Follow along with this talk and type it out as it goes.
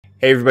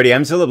Hey everybody,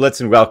 I'm Zilla Blitz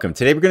and welcome.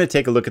 Today we're going to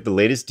take a look at the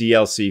latest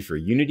DLC for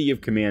Unity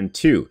of Command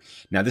 2.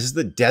 Now this is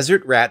the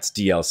Desert Rats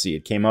DLC.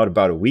 It came out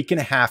about a week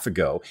and a half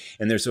ago,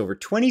 and there's over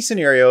 20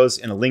 scenarios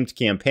in a linked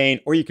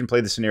campaign, or you can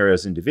play the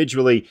scenarios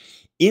individually.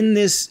 In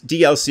this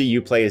DLC,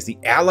 you play as the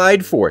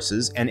Allied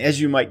forces, and as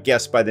you might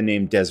guess by the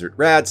name Desert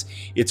Rats,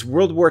 it's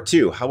World War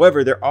II.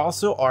 However, there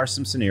also are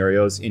some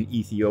scenarios in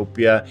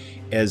Ethiopia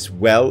as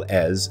well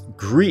as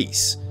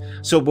Greece.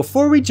 So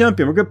before we jump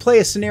in, we're going to play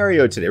a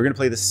scenario today. We're going to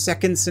play the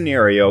second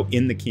scenario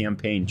in the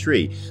campaign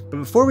tree. But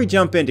before we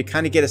jump in, to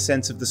kind of get a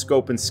sense of the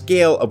scope and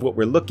scale of what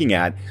we're looking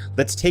at,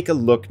 let's take a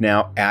look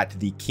now at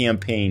the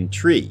campaign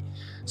tree.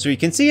 So you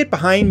can see it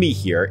behind me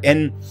here,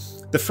 and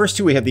the first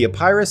two, we have the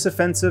Epirus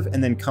Offensive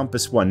and then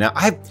Compass 1. Now,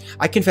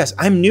 I confess,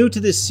 I'm new to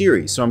this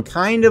series, so I'm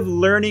kind of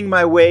learning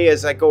my way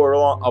as I go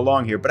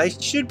along here, but I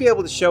should be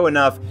able to show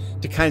enough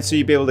to kind of so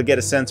you'd be able to get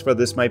a sense whether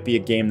this might be a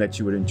game that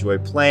you would enjoy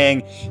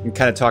playing and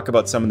kind of talk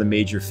about some of the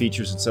major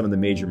features and some of the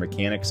major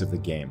mechanics of the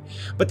game.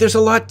 But there's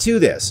a lot to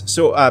this.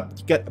 So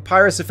you got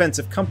Epirus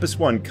Offensive, Compass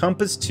 1,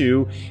 Compass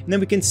 2, and then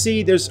we can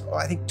see there's,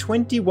 I think,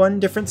 21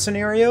 different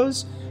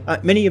scenarios.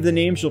 Many of the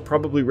names you'll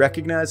probably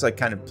recognize, like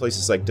kind of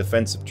places like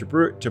Defense of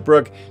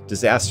Tobruk,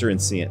 Disaster in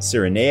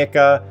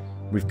Cyrenaica.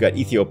 We've got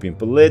Ethiopian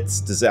Blitz,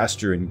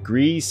 Disaster in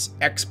Greece,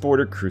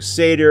 Exporter,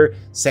 Crusader,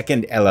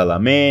 Second El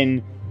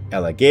Alamein,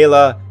 El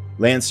Agela,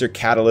 Lancer,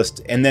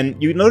 Catalyst, and then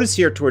you notice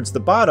here towards the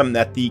bottom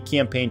that the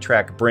campaign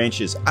track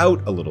branches out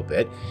a little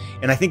bit,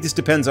 and I think this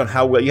depends on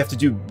how well you have to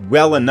do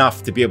well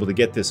enough to be able to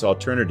get this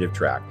alternative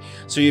track.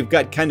 So you've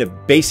got kind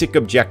of basic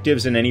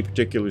objectives in any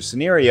particular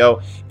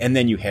scenario, and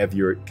then you have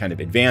your kind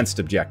of advanced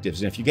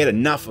objectives, and if you get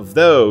enough of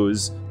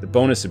those, the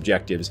bonus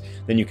objectives,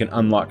 then you can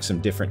unlock some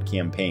different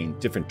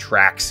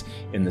tracks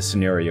in the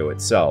scenario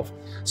itself.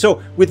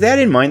 So with that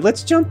in mind,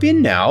 let's jump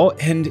in now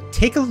and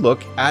take a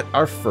look at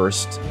our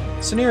first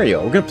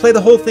scenario. We're going to play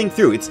the whole thing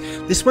through.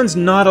 This one's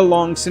not a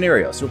long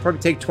scenario, so we'll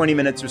probably take 20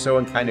 minutes or so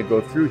and kind of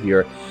go through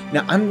here.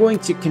 Now I'm going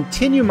to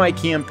continue my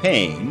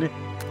campaign,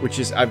 which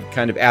is I've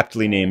kind of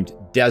aptly named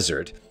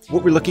Desert.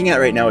 What we're looking at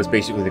right now is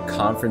basically the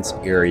conference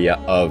area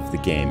of the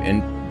game,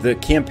 and the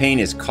campaign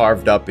is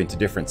carved up into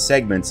different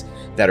segments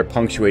that are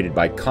punctuated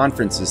by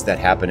conferences that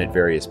happen at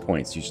various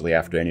points, usually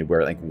after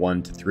anywhere like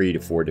 1 to 3 to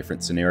 4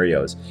 different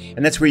scenarios.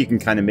 And that's where you can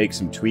kind of make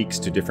some tweaks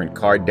to different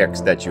card decks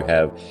that you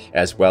have,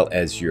 as well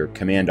as your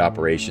command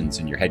operations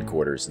and your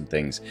headquarters and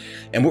things.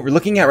 And what we're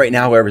looking at right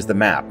now, however, is the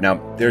map.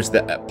 Now, there's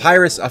the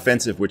Epirus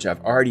Offensive, which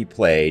I've already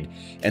played,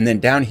 and then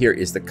down here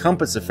is the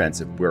Compass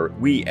Offensive, where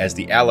we, as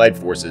the Allied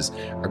forces,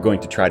 are going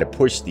to try to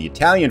push the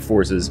Italian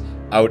forces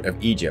out of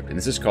Egypt, and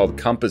this is called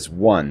Compass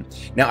 1.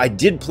 Now, I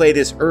did play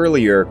this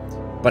earlier,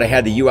 but I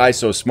had the UI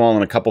so small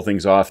and a couple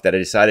things off that I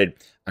decided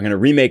I'm going to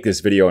remake this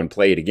video and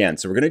play it again.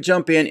 So we're going to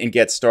jump in and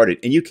get started,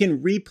 and you can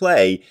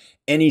replay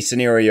any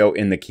scenario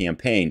in the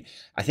campaign.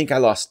 I think I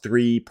lost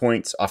 3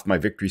 points off my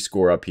victory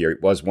score up here.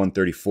 It was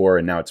 134,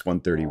 and now it's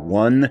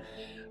 131.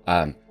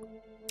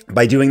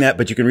 By doing that,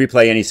 but you can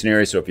replay any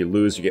scenario, so if you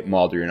lose, you get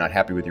mauled, or you're not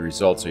happy with your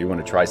results, or you want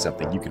to try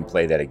something, you can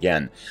play that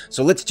again.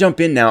 So let's jump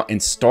in now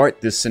and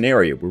start this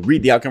scenario. We'll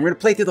read the outcome. We're going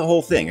to play through the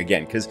whole thing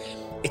again, because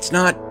it's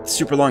not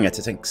super long. It's,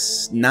 I think,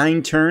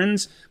 9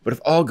 turns, but if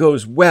all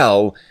goes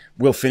well,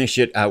 we'll finish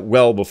it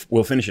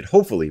we'll finish it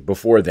hopefully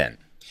before then.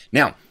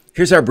 Now,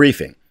 here's our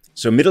briefing.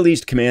 So Middle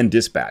East Command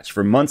Dispatch.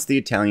 For months, the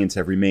Italians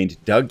have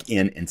remained dug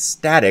in and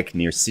static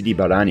near Sidi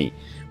Barrani.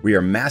 We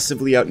are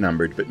massively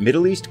outnumbered, but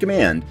Middle East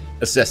Command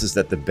assesses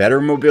that the better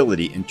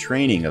mobility and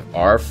training of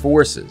our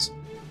forces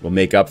will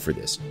make up for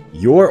this.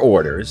 Your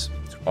orders,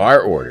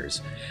 our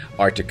orders,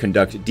 are to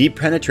conduct deep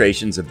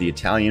penetrations of the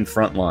Italian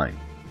front line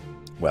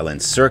while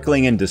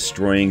encircling and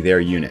destroying their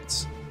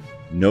units.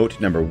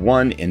 Note number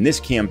 1, in this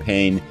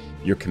campaign,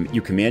 you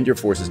command your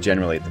forces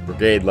generally at the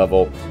brigade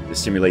level.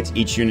 This simulates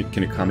each unit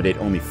can accommodate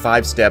only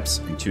 5 steps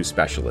and 2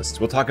 specialists.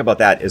 We'll talk about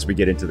that as we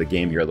get into the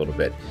game here a little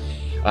bit.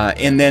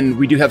 And then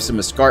we do have some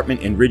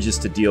escarpment and ridges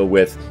to deal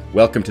with.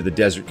 Welcome to the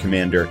Desert,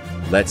 Commander.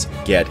 Let's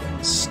get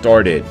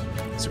started.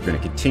 So we're going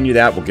to continue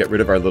that. We'll get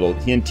rid of our little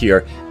hint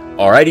here.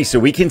 Alrighty, so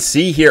we can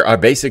see here our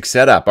basic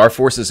setup. Our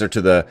forces are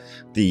to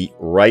the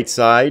right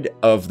side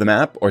of the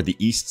map, or the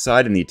east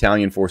side, and the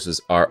Italian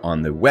forces are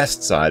on the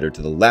west side, or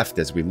to the left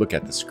as we look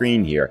at the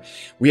screen here.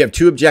 We have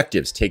 2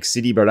 objectives: take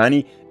Sidi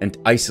Barrani and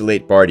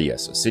isolate Bardia.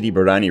 So Sidi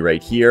Barrani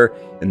right here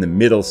in the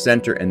middle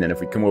center, and then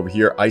if we come over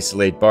here,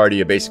 isolate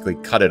Bardia, basically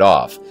cut it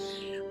off.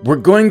 We're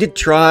going to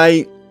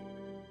try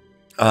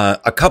we're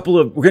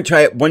going to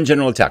try one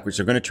general attack, which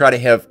we're going to try to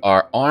have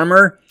our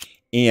armor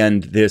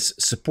and this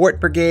support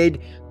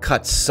brigade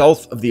cut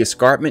south of the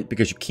escarpment,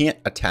 because you can't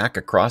attack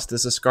across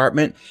this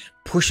escarpment.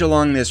 Push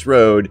along this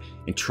road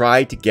and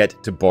try to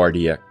get to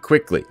Bardia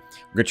quickly.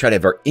 We're going to try to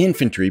have our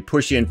infantry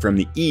push in from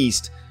the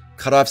east,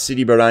 cut off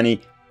Sidi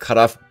Barrani, cut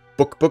off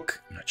Bukbuk,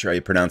 I'm not sure how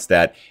you pronounce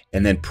that,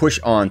 and then push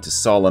on to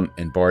Solemn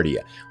and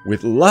Bardia.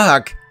 With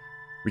luck,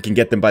 we can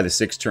get them by the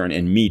 6th turn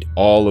and meet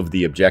all of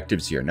the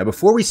objectives here. Now,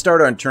 before we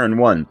start on turn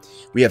 1,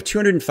 we have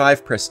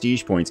 205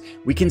 prestige points.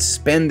 We can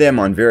spend them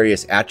on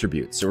various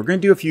attributes. So we're going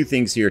to do a few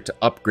things here to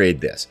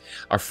upgrade this.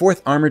 Our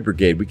 4th Armored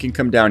Brigade, we can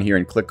come down here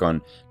and click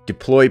on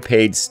Deploy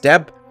Paid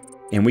Step,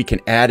 and we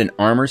can add an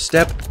Armor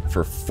Step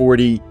for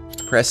 40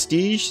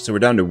 prestige. So we're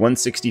down to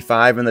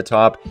 165 on the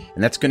top,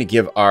 and that's going to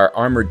give our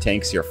armored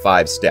tanks here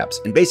 5 steps.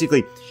 And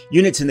basically,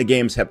 units in the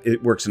games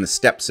it works in a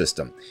step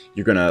system.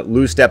 You're going to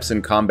lose steps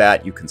in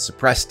combat. You can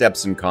suppress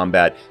steps in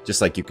combat,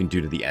 just like you can do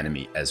to the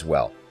enemy as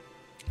well.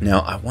 Now,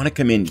 I want to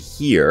come in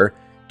here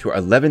to our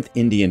 11th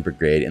Indian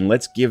Brigade, and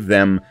let's give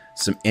them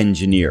some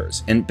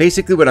engineers. And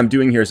basically what I'm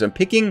doing here is I'm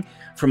picking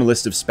from a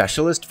list of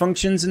specialist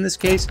functions in this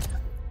case.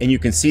 And you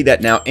can see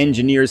that now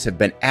engineers have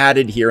been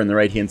added here on the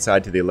right-hand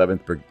side to the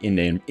 11th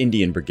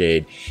Indian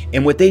Brigade.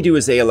 And what they do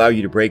is they allow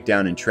you to break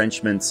down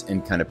entrenchments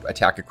and kind of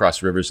attack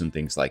across rivers and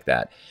things like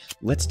that.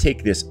 Let's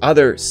take this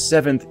other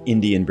 7th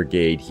Indian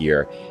Brigade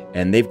here.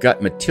 And they've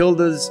got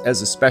Matildas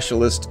as a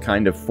specialist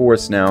kind of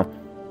force now.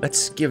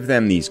 Let's give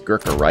them these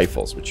Gurkha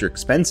rifles, which are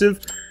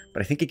expensive,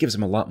 but I think it gives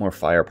them a lot more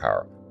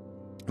firepower.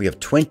 We have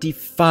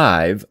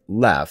 25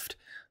 left.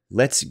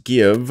 Let's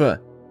give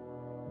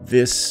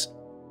this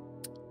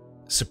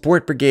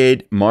Support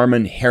Brigade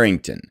Marmon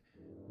Harrington,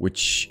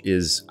 which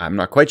is, I'm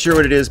not quite sure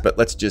what it is, but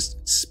let's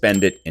just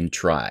spend it and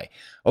try.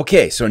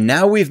 Okay, so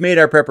now we've made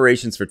our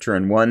preparations for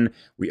turn 1.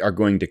 We are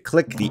going to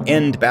click the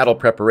End Battle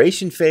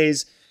Preparation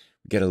phase,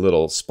 get a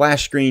little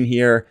splash screen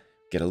here,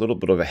 get a little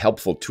bit of a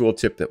helpful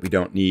tooltip that we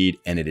don't need,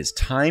 and it is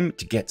time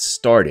to get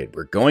started.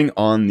 We're going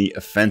on the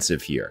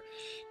offensive here.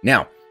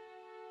 Now,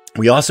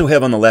 we also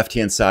have on the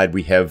left-hand side,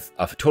 we have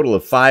a total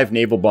of 5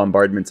 naval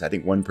bombardments, I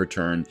think 1 per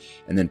turn.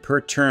 And then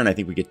per turn, I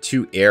think we get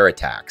 2 air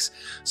attacks.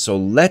 So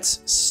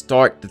let's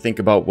start to think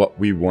about what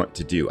we want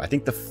to do. I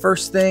think the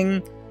first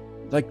thing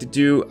I'd like to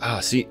do,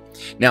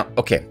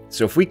 okay,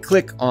 so if we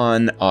click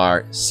on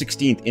our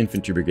 16th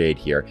Infantry Brigade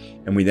here,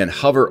 and we then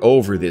hover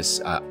over this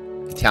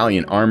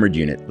Italian armored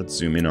unit, let's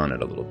zoom in on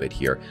it a little bit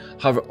here,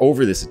 hover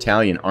over this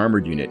Italian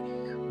armored unit,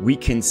 we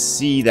can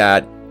see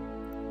that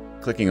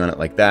clicking on it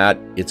like that,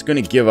 it's going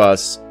to give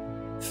us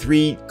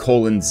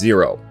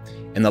 3:0.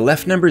 And the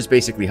left number is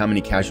basically how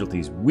many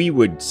casualties we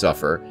would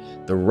suffer.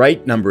 The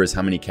right number is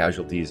how many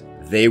casualties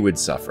they would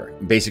suffer,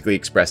 basically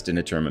expressed in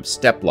a term of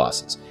step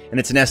losses. And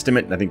it's an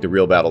estimate, and I think the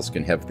real battles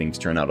can have things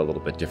turn out a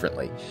little bit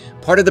differently.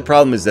 Part of the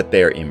problem is that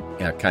they're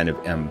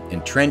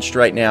entrenched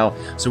right now,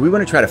 so we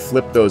want to try to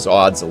flip those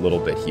odds a little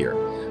bit here.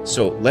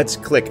 So let's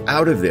click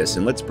out of this,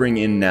 and let's bring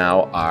in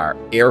now our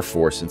Air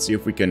Force and see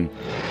if we can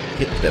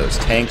hit those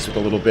tanks with a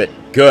little bit.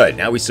 Good.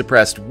 Now we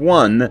suppressed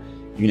 1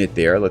 unit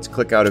there. Let's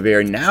click out of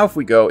air. Now if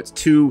we go, it's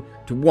 2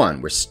 to 1.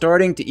 We're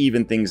starting to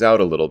even things out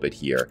a little bit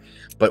here.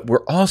 But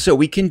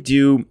we can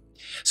do...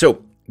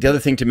 So the other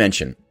thing to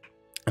mention,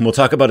 and we'll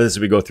talk about it as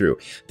we go through,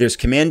 there's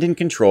command and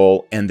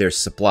control and there's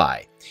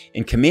supply.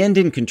 In command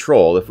and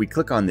control, if we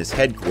click on this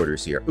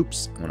headquarters here,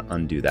 oops, I want to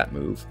undo that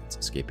move. Let's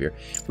escape here.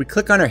 If we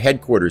click on our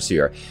headquarters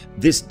here,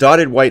 this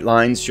dotted white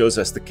line shows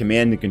us the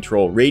command and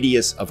control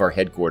radius of our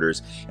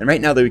headquarters. And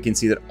right now that we can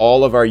see that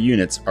all of our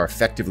units are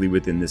effectively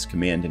within this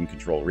command and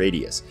control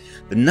radius.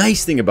 The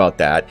nice thing about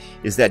that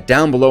is that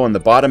down below on the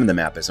bottom of the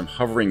map, as I'm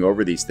hovering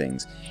over these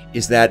things,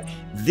 is that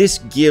this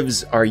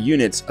gives our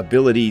units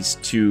abilities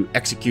to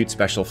execute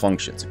special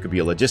functions. It could be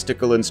a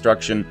logistical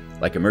instruction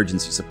like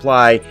emergency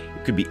supply.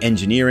 It could be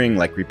engineering,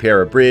 like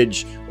repair a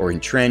bridge or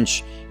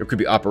entrench. It could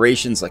be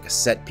operations, like a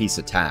set-piece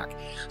attack.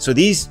 So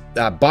these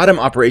bottom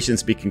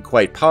operations become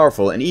quite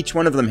powerful, and each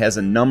one of them has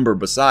a number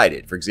beside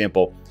it. For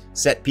example,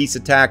 set-piece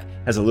attack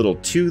has a little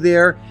 2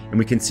 there, and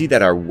we can see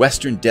that our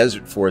Western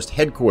Desert Forest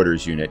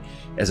headquarters unit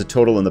has a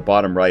total in the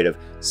bottom right of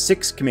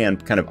 6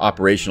 command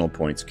operational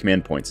points,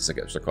 command points as I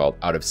guess they're called,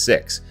 out of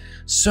 6.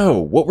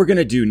 So what we're going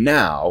to do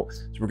now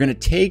is we're going to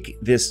take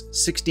this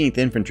 16th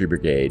Infantry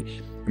Brigade,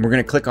 and we're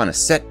going to click on a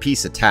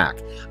set-piece attack.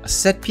 A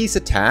set-piece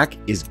attack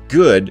is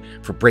good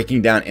for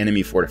breaking down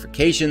enemy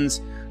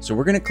fortifications, so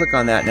we're going to click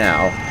on that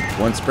now.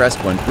 Once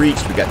pressed, 1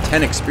 breached, we got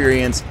 10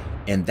 experience,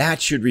 and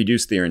that should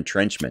reduce their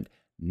entrenchment.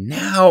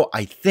 Now,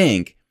 I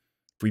think,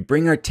 if we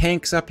bring our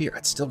tanks up here,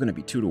 it's still going to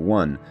be 2 to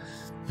 1.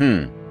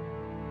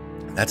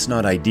 That's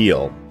not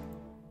ideal.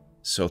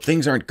 So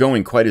things aren't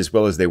going quite as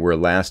well as they were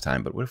last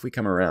time, but what if we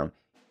come around?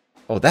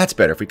 Oh, that's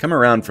better. If we come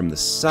around from the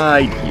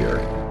side here.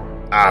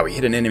 Ah, we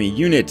hit an enemy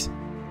unit.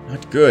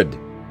 Not good.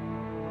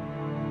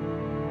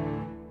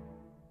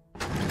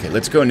 Okay,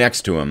 let's go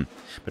next to him.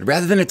 But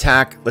rather than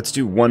attack, let's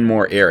do 1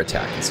 more air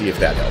attack and see if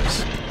that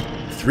helps.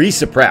 3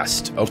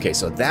 suppressed. Okay,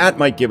 so that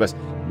might give us...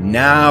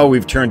 Now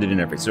we've turned it in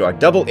everything. So our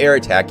double air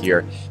attack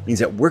here means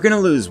that we're going to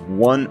lose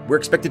 1. We're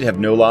expected to have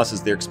no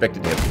losses. They're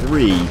expected to have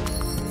 3.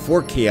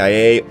 4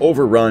 KIA,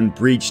 overrun,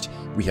 breached.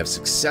 We have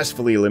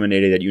successfully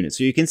eliminated that unit.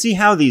 So you can see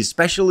how these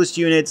specialist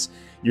units,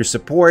 your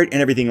support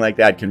and everything like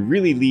that can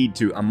really lead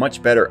to a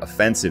much better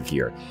offensive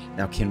here.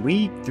 Now, can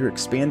we, through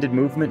expanded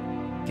movement,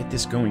 get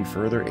this going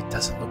further? It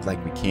doesn't look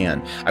like we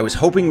can. I was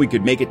hoping we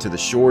could make it to the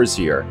shores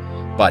here,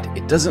 but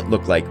it doesn't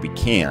look like we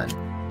can.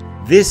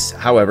 This,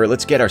 however,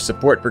 let's get our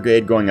support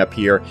brigade going up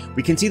here.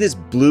 We can see this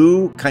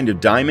blue kind of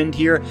diamond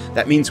here.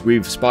 That means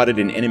we've spotted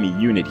an enemy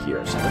unit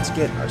here. So let's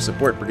get our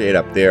support brigade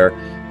up there.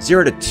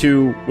 0 to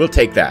 2, we'll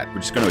take that.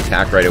 We're just going to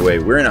attack right away.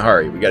 We're in a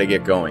hurry. We got to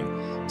get going.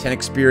 10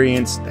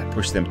 experience, that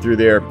pushed them through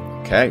there.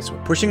 Okay, so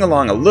we're pushing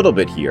along a little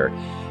bit here.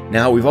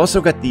 Now, we've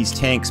also got these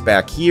tanks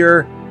back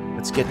here.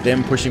 Let's get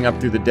them pushing up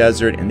through the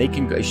desert, and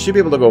they should be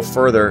able to go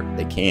further.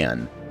 They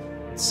can.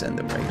 Let's send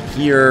them right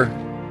here.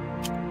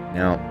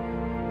 Now,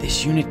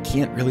 this unit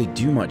can't really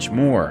do much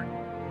more.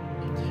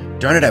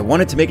 Darn it, I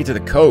wanted to make it to the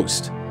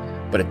coast,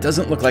 but it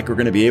doesn't look like we're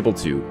going to be able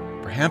to.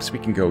 Perhaps we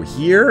can go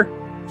here?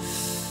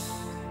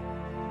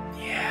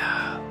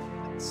 Yeah,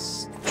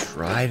 let's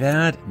try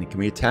that. And can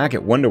we attack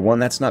at 1 to 1?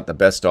 That's not the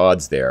best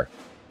odds there.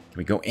 Can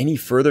we go any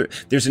further?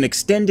 There's an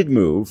extended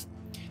move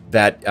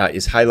that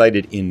is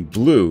highlighted in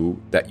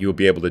blue that you'll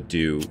be able to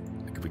do.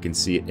 If we can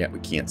see it. Yeah, we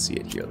can't see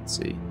it here. Let's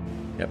see.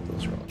 Yep,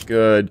 those are all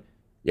good.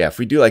 Yeah, if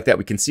we do like that,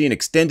 we can see an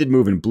extended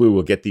move in blue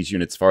will get these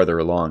units farther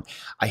along.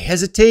 I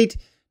hesitate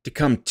to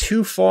come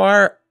too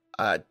far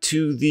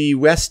to the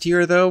west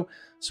here, though.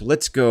 So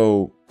let's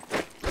go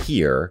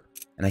here.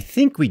 And I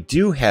think we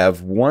do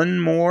have one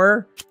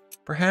more,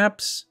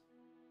 perhaps,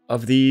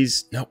 of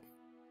these. Nope.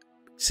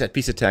 Set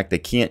piece attack, they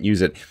can't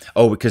use it.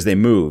 Oh, because they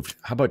moved.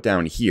 How about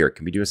down here?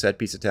 Can we do a set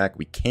piece attack?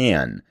 We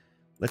can.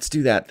 Let's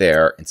do that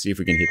there and see if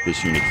we can hit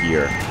this unit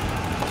here.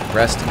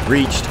 Pressed and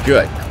breached.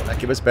 Good. Will that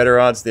give us better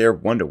odds there?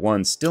 1 to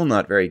 1. Still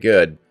not very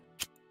good.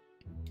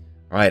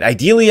 All right.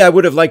 Ideally, I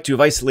would have liked to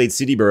have isolated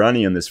Sidi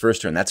Barrani on this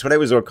first turn. That's what I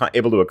was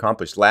able to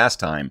accomplish last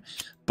time.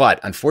 But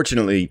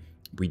unfortunately,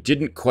 we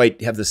didn't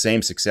quite have the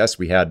same success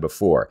we had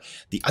before.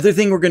 The other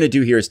thing we're going to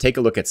do here is take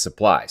a look at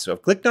supply. So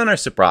I've clicked on our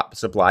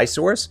supply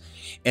source,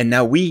 and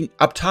now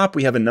up top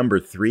we have a number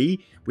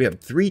 3. We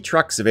have 3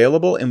 trucks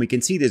available, and we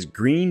can see this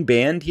green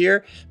band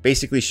here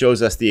basically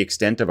shows us the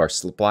extent of our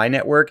supply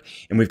network.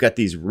 And we've got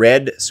these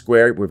red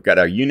square, we've got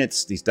our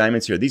units, these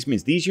diamonds here. These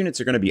means these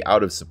units are going to be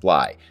out of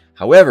supply.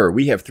 However,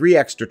 we have 3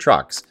 extra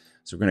trucks.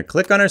 So we're going to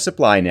click on our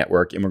supply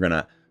network, and we're going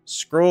to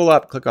scroll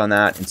up, click on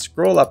that, and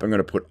scroll up. I'm going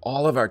to put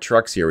all of our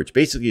trucks here, which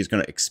basically is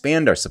going to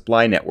expand our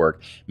supply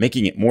network,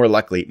 making it more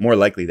likely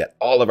that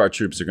all of our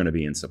troops are going to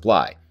be in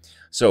supply.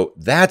 So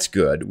that's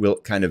good. We'll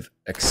kind of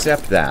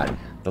accept that.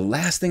 The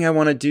last thing I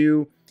want to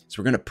do is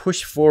we're going to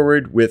push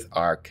forward with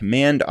our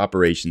command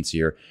operations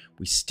here.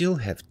 We still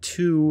have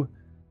 2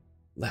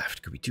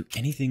 left. Could we do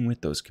anything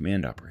with those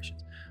command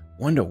operations?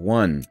 1 to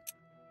 1.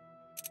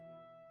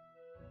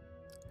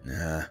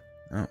 Nah,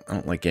 I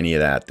don't like any of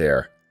that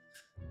there.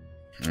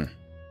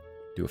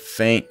 Do a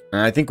feint.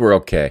 I think we're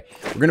okay.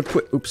 We're going to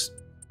put... Oops.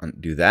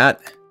 Undo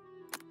that.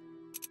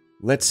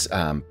 Let's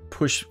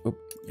push...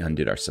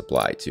 Undid our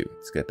supply, too.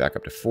 Let's get back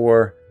up to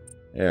 4.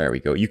 There we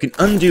go. You can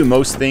undo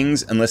most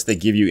things unless they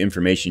give you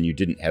information you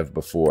didn't have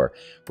before.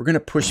 We're going to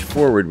push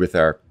forward with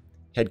our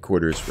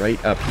headquarters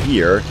right up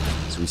here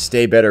so we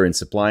stay better in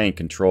supply and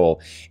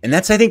control. And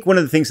that's, I think, one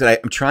of the things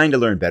that I'm trying to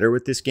learn better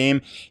with this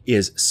game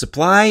is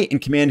supply and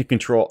command and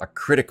control are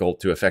critical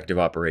to effective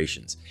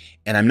operations.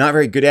 And I'm not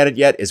very good at it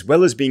yet, as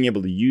well as being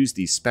able to use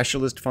these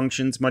specialist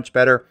functions much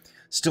better.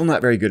 Still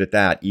not very good at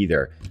that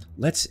either.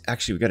 Let's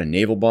actually, we've got a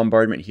naval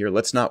bombardment here.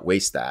 Let's not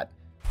waste that.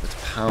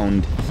 Let's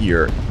pound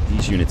here,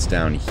 these units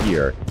down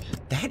here.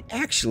 That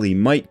actually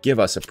might give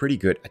us a pretty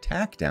good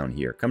attack down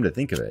here, come to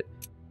think of it.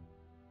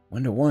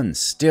 1 to 1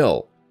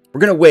 still. We're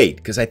going to wait,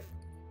 because I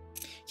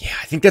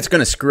think that's going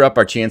to screw up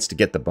our chance to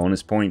get the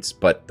bonus points,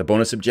 but the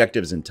bonus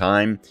objectives in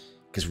time,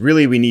 because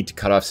really we need to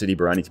cut off Sidi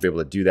Barrani to be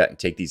able to do that and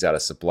take these out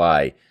of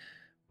supply.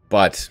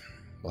 But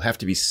we'll have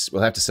to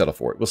settle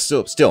for it. We'll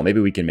still, maybe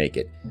we can make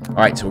it. All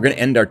right, so we're going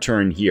to end our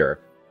turn here.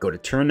 Go to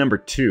turn number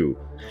 2.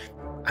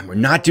 And we're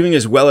not doing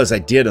as well as I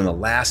did on the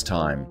last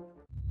time.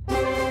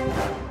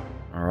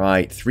 All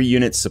right, 3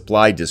 units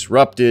supply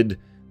disrupted.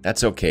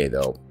 That's okay,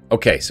 though.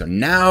 Okay, so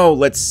now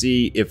let's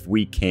see if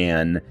we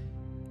can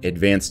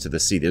advance to the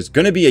sea. There's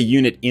going to be a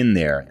unit in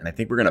there, and I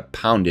think we're going to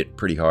pound it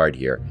pretty hard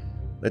here.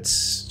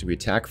 Do we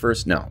attack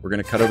first? No, we're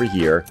going to cut over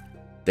here.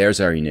 There's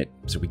our unit.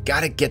 So we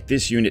got to get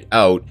this unit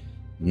out.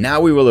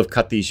 Now we will have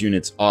cut these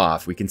units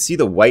off. We can see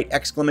the white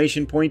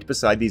exclamation point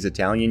beside these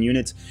Italian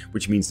units,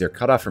 which means they're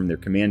cut off from their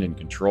command and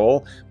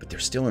control, but they're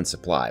still in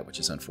supply, which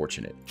is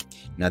unfortunate.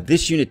 Now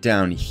this unit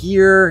down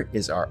here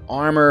is our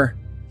armor.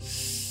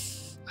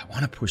 I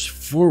want to push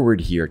forward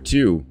here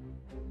too.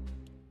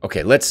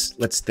 Okay, let's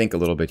think a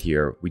little bit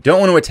here. We don't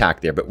want to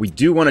attack there, but we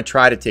do want to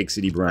try to take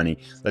Sidi Barrani.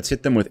 Let's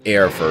hit them with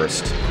air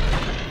first.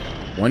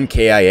 1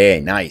 KIA,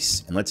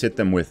 nice. And let's hit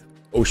them with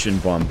ocean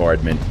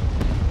bombardment.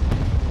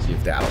 See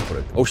if that'll put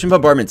it. Ocean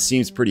bombardment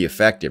seems pretty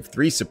effective.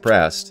 3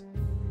 suppressed.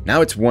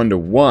 Now it's 1 to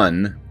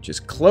 1, which is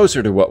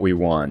closer to what we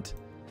want.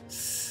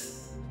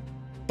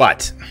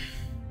 But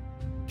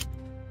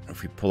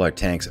if we pull our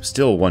tanks up,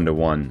 still 1 to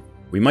 1.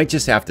 We might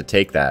just have to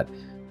take that.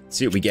 Let's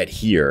see what we get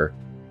here.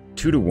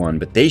 2 to 1,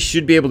 but they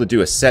should be able to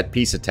do a set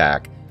piece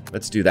attack.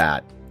 Let's do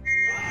that.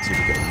 See if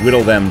we can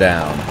whittle them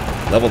down.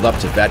 Leveled up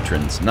to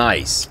veterans.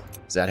 Nice.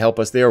 Does that help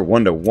us there?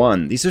 1 to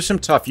 1. These are some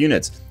tough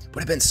units.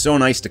 Would have been so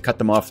nice to cut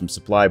them off from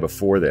supply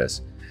before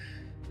this.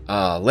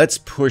 Let's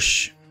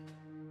push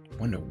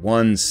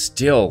 1-1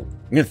 still.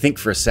 I'm going to think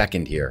for a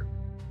second here.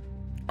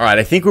 All right,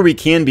 I think where we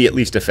can be at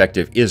least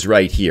effective is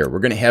right here. We're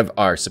going to have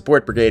our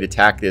support brigade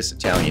attack this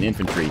Italian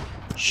infantry.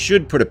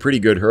 Should put a pretty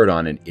good hurt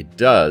on it. It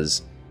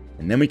does.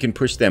 And then we can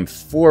push them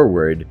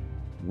forward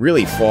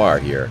really far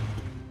here.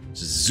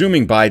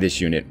 Zooming by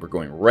this unit, we're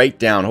going right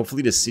down,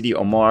 hopefully to Sidi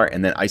Omar,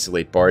 and then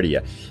isolate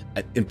Bardia.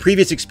 In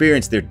previous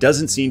experience, there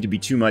doesn't seem to be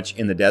too much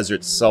in the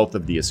desert south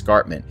of the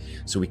escarpment,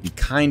 so we can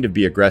kind of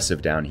be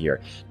aggressive down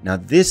here. Now,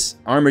 this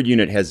armored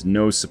unit has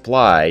no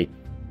supply,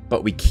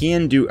 but we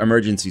can do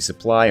emergency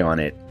supply on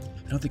it.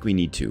 I don't think we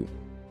need to.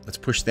 Let's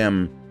push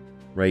them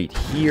right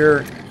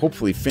here.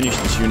 Hopefully finish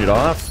this unit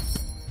off.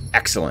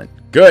 Excellent.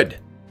 Good.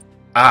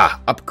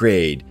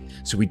 Upgrade.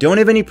 So we don't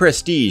have any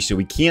prestige, so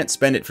we can't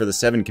spend it for the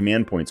 7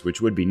 command points,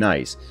 which would be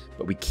nice.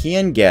 But we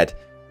can get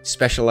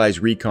specialized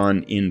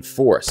recon in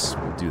force.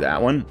 We'll do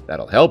that one.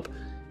 That'll help.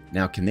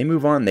 Now, can they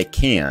move on? They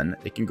can.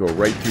 They can go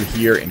right through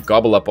here and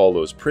gobble up all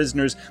those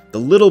prisoners. The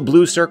little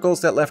blue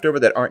circles that left over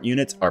that aren't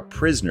units are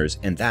prisoners,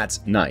 and that's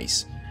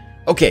nice.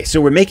 Okay,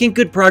 so we're making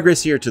good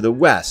progress here to the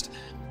west.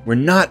 We're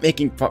not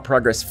making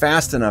progress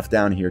fast enough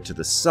down here to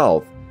the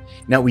south.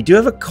 Now, we do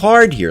have a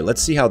card here.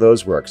 Let's see how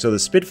those work. So the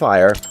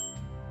Spitfire...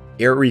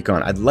 Air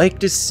Recon. I'd like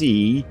to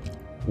see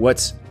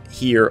what's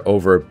here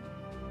over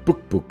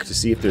Book to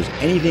see if there's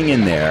anything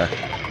in there.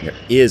 There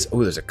is.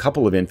 Oh, there's a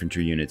couple of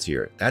infantry units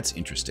here. That's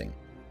interesting.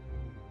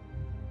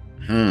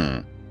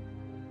 I'd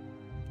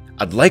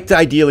like to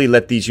ideally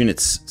let these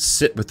units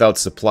sit without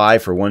supply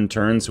for 1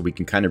 turn so we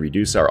can kind of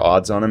reduce our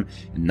odds on them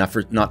and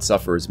not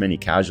suffer as many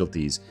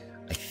casualties.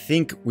 I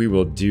think we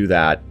will do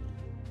that.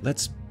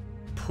 Let's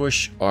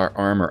push our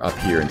armor up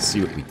here and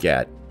see what we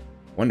get.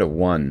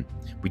 1-1.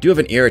 We do have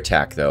an air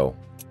attack, though.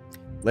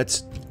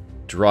 Let's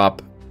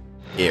drop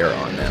air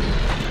on them.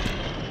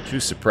 2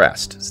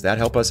 suppressed. Does that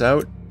help us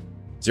out?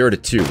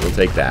 0-2. We'll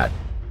take that.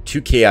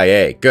 2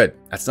 KIA. Good.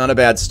 That's not a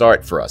bad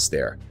start for us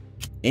there.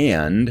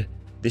 And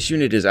this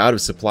unit is out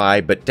of supply,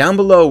 but down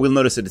below we'll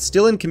notice that it's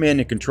still in command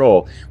and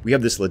control. We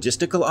have this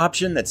logistical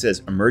option that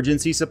says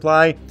emergency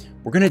supply.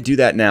 We're going to do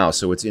that now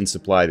so it's in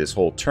supply this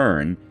whole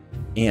turn.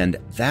 And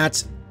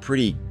that's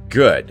pretty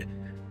good.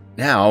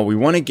 Now, we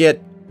want to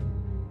get...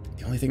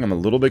 The only thing I'm a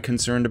little bit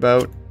concerned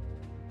about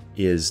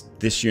is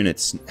this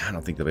unit's... I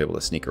don't think they'll be able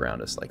to sneak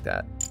around us like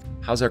that.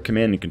 How's our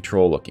command and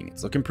control looking?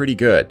 It's looking pretty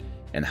good.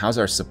 And how's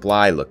our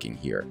supply looking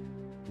here?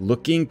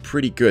 Looking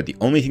pretty good. The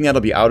only thing that'll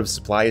be out of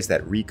supply is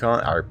that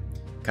recon, our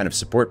kind of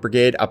support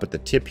brigade up at the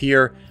tip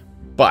here.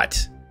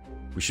 But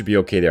we should be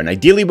okay there. And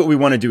ideally what we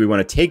want to do, we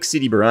want to take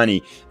Sidi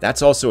Barrani.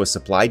 That's also a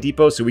supply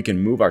depot, so we can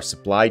move our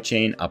supply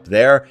chain up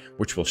there,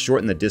 which will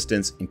shorten the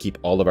distance and keep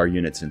all of our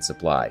units in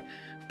supply.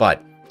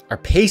 But our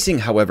pacing,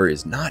 however,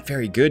 is not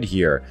very good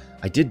here.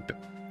 I did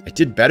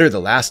better the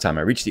last time.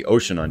 I reached the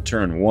ocean on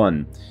turn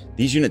 1.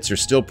 These units are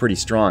still pretty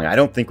strong. I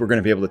don't think we're going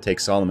to be able to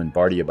take Solomon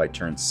Bardia by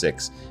turn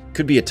 6.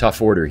 Could be a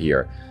tough order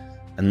here,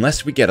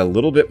 unless we get a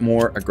little bit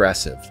more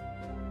aggressive.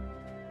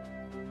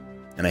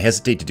 And I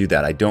hesitate to do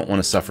that. I don't want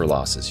to suffer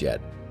losses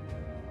yet.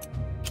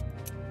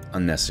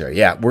 Unnecessary.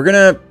 Yeah, we're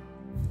gonna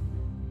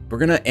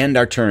end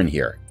our turn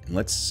here. And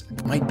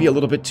might be a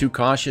little bit too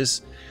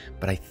cautious,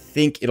 but I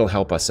think it'll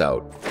help us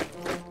out.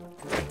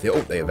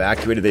 They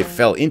evacuated. They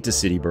fell into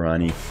Sidi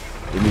Barrani.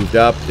 They moved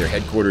up. Their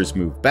headquarters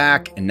moved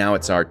back, and now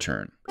it's our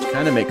turn. Which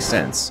kind of makes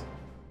sense.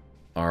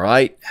 All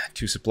right,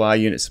 2 supply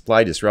units.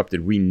 Supply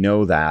disrupted. We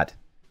know that.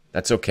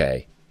 That's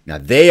okay. Now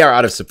they are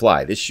out of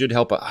supply. This should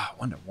help.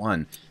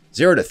 1-1.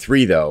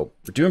 0-3 though.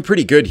 We're doing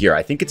pretty good here.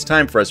 I think it's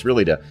time for us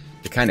really to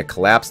kind of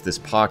collapse this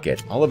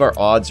pocket. All of our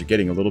odds are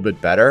getting a little bit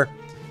better.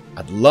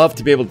 I'd love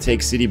to be able to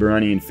take Sidi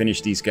Barrani and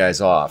finish these guys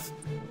off.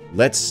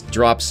 Let's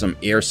drop some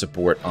air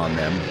support on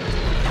them.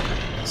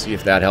 See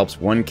if that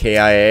helps. 1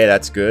 KIA,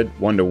 that's good.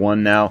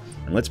 1-1 now.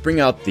 And let's bring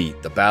out the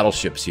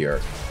battleships here.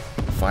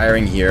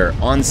 Firing here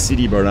on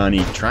Sidi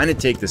Barrani, trying to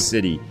take the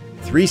city.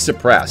 3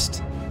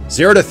 suppressed.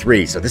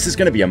 0-3. So this is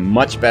going to be a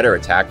much better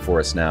attack for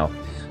us now.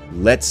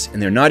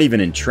 And they're not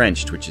even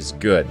entrenched, which is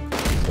good.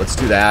 Let's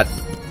do that.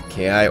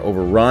 KI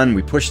overrun.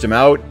 We pushed them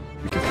out.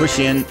 We can push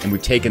in, and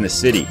we've taken the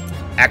city.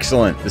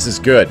 Excellent. This is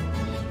good.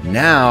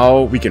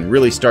 Now we can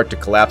really start to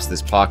collapse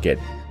this pocket.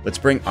 Let's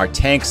bring our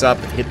tanks up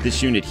and hit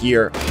this unit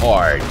here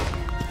hard.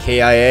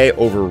 KIA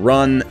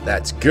overrun.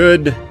 That's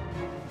good.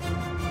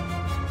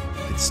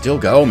 Could still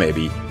go,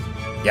 maybe.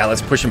 Yeah,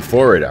 let's push them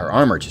forward. Our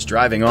armor just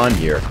driving on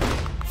here.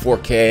 4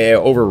 KIA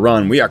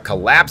overrun. We are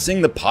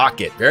collapsing the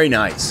pocket. Very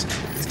nice.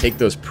 Let's take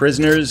those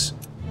prisoners.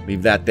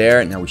 Leave that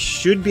there. Now we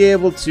should be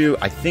able to...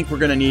 I think we're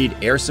going to need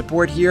air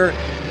support here.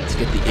 Let's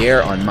get the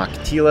air on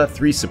Makatila.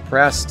 3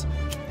 suppressed.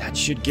 That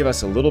should give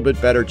us a little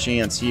bit better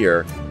chance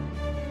here.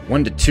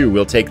 1-2,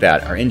 we'll take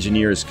that. Our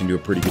engineers can do a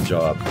pretty good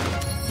job.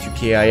 2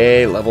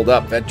 KIA, leveled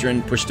up,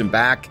 veteran, pushed him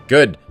back.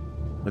 Good.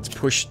 Let's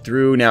push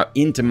through now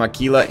into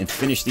Makila and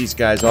finish these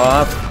guys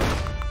off.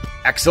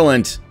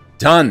 Excellent.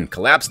 Done.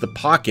 Collapse the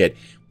pocket.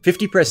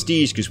 50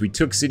 prestige because we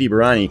took Sidi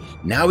Barrani.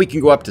 Now we can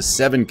go up to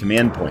 7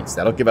 command points.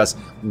 That'll give us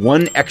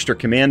 1 extra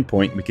command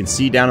point. We can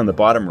see down on the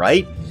bottom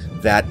right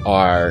that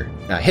our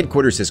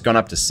headquarters has gone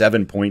up to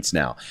 7 points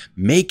now.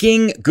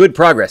 Making good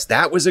progress.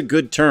 That was a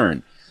good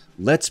turn.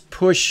 Let's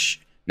push.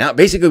 Now,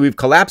 basically, we've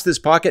collapsed this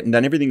pocket and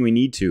done everything we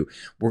need to.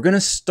 We're going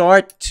to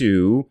start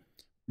to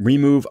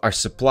remove our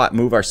supply,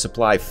 move our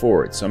supply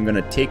forward. So I'm going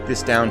to take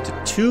this down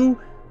to 2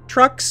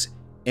 trucks,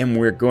 and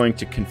we're going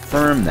to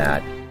confirm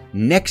that.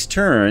 Next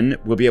turn,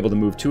 we'll be able to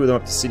move 2 of them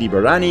up to Sidi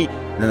Barrani,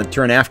 and then the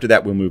turn after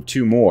that, we'll move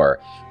 2 more.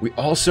 We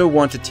also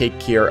want to take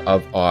care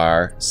of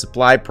our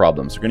supply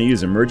problems. We're going to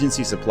use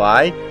emergency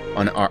supply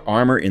on our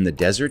armor in the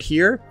desert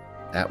here.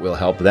 That will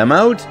help them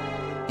out.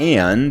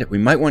 And we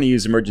might want to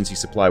use emergency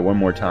supply one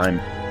more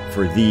time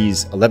for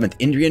these 11th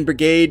Indian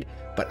Brigade,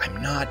 but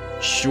I'm not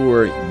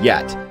sure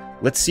yet.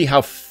 Let's see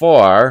how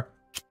far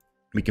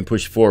we can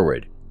push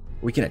forward.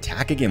 We can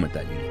attack again with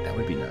that unit. That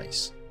would be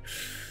nice.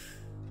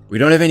 We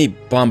don't have any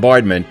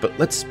bombardment, but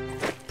let's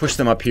push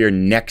them up here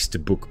next to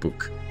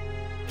Buk.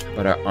 How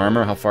about our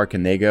armor? How far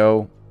can they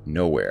go?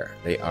 Nowhere.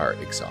 They are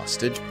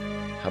exhausted.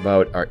 How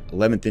about our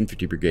 11th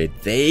Infantry Brigade?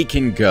 They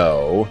can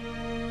go...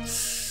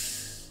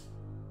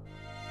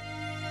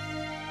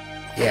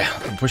 Yeah,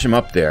 we'll push them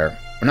up there.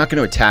 We're not going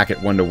to attack it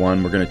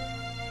 1-to-1. We're going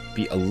to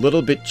be a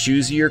little bit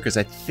choosier because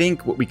I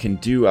think what we can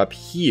do up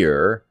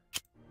here...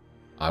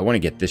 I want to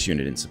get this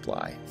unit in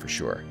supply, for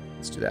sure.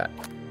 Let's do that.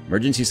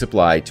 Emergency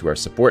supply to our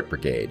support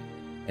brigade.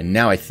 And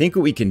now I think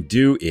what we can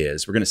do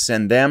is we're going to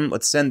send them,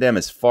 let's send them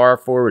as far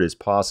forward as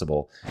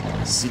possible.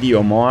 Sidi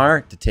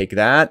Omar to take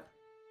that.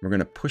 We're going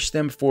to push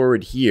them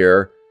forward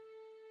here.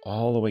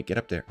 All the way, get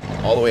up there.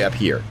 All the way up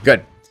here.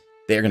 Good.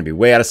 They're going to be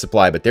way out of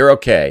supply, but they're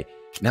okay.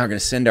 Now we're going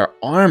to send our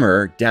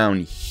armor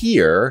down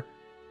here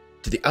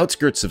to the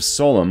outskirts of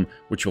Solom,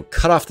 which will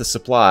cut off the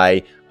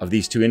supply of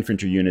these 2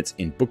 infantry units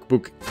in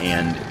Buk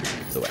and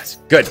the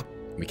west. Good.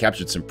 We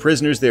captured some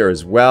prisoners there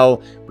as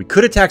well. We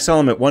could attack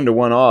Solom at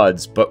 1-to-1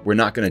 odds, but we're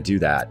not going to do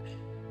that.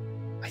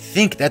 I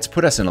think that's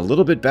put us in a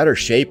little bit better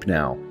shape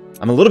now.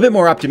 I'm a little bit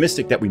more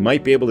optimistic that we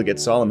might be able to get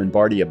Solom and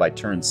Bardia by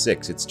turn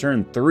 6. It's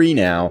turn 3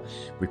 now.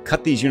 We've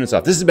cut these units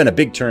off. This has been a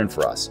big turn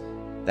for us.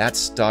 That's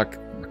stuck.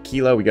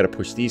 Makila, we got to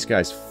push these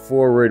guys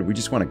forward. We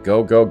just want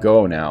to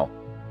go now.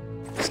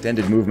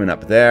 Extended movement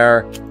up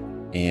there.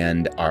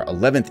 And our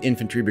 11th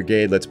Infantry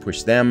Brigade, let's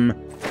push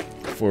them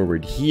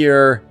forward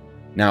here.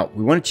 Now,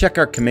 we want to check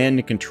our command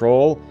and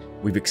control.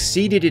 We've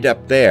exceeded it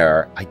up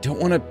there. I don't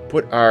want to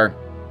put our...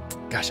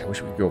 Gosh, I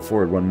wish we could go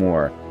forward one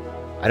more.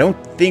 I don't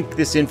think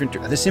this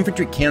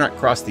infantry cannot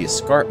cross the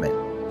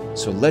escarpment.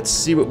 So let's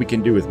see what we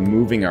can do with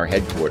moving our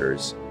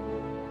headquarters.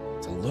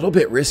 It's a little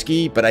bit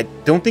risky, but I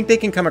don't think they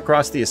can come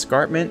across the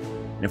escarpment.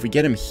 And if we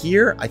get them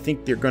here, I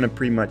think they're going to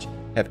pretty much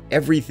have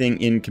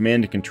everything in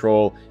command and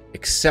control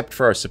except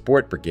for our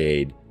support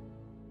brigade.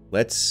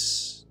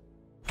 Let's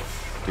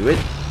do it.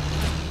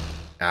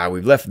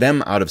 We've left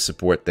them out of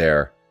support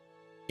there.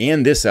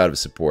 And this out of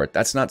support.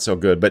 That's not so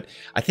good, but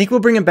I think we'll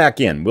bring them back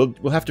in.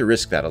 We'll have to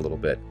risk that a little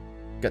bit.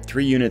 Got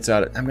 3 units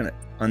out. I'm going to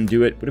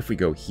undo it. What if we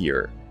go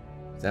here?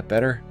 Is that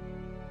better?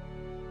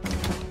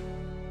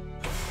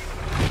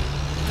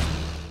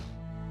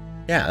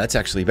 Yeah, that's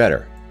actually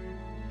better.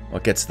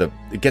 Well,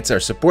 it gets our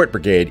support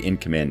brigade in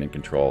command and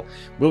control.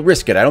 We'll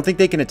risk it. I don't think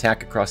they can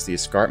attack across the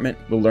escarpment.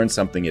 We'll learn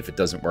something if it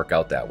doesn't work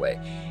out that way.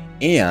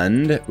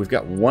 And we've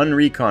got 1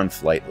 recon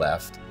flight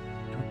left.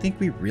 I don't think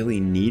we really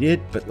need it,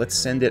 but let's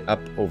send it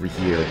up over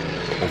here,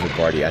 over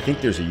Bardia. I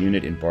think there's a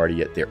unit in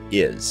Bardia. There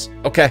is.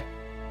 Okay.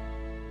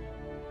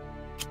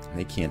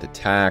 They can't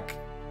attack.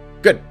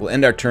 Good. We'll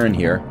end our turn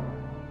here.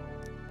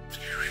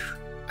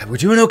 We're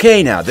doing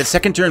okay now. The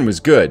second turn was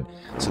good.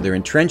 So they're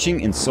entrenching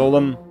in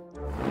Solom,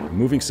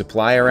 moving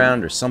supply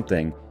around or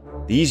something.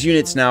 These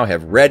units now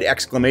have red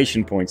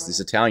exclamation points, this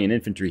Italian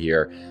infantry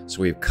here.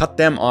 So we've cut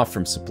them off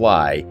from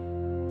supply.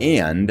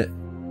 And,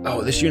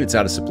 oh, this unit's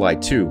out of supply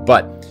too.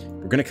 But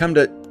we're going to come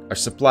to our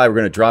supply. We're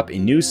going to drop a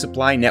new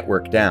supply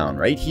network down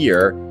right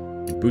here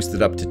and boost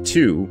it up to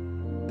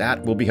 2.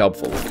 That will be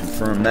helpful. We'll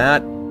confirm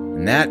that.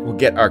 And that will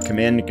get our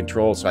command and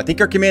control. So I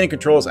think our command and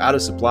control is out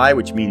of supply,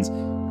 which means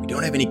we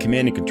don't have any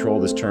command and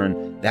control this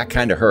turn. That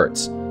kind of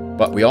hurts.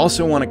 But we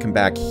also want to come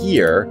back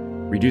here,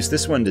 reduce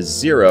this one to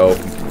 0,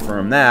 and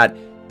confirm that.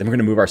 Then we're going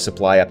to move our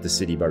supply up to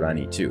Sidi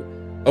Barrani too.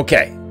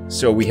 Okay,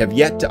 so we have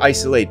yet to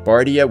isolate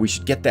Bardia. We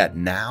should get that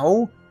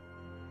now.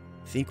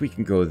 I think we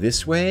can go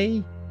this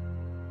way.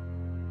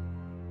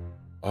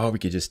 Oh, we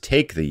could just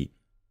take the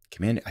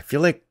command. I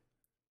feel like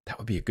that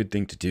would be a good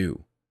thing to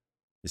do,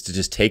 is to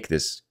just take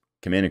this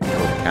command and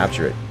control and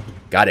capture it.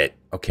 Got it.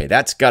 Okay,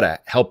 that's got to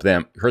help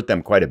them, hurt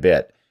them quite a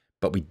bit.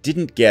 But we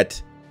didn't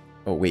get...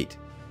 Oh, wait.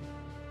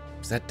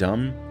 Is that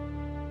dumb?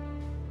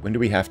 When do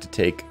we have to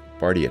take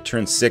Bardia?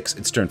 Turn 6?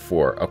 It's turn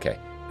 4. Okay.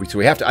 So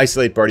we have to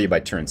isolate Bardia by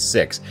turn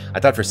 6. I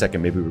thought for a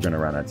second maybe we were going to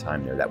run out of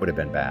time there. That would have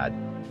been bad.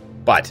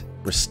 But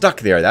we're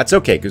stuck there. That's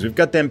okay, because we've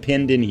got them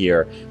pinned in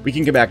here. We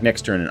can come back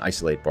next turn and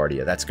isolate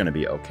Bardia. That's going to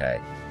be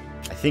okay.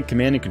 I think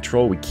command and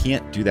control, we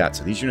can't do that.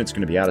 So these units are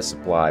going to be out of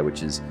supply,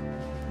 which is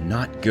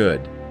not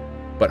good.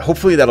 but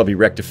hopefully that'll be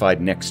rectified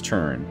next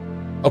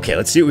turn. Okay,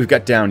 let's see what we've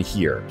got down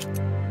here.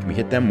 Can we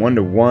hit them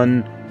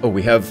 1-to-1? Oh,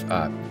 we have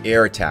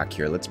air attack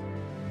here. Let's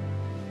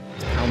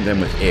pound them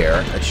with air.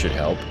 That should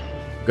help.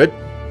 Good.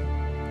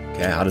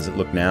 Okay, how does it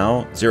look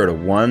now?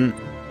 0-to-1.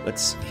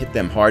 Let's hit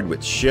them hard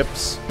with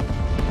ships.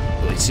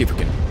 Let's see if we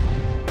can...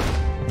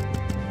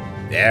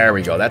 There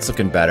we go. That's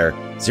looking better.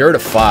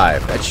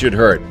 0-to-5. That should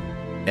hurt.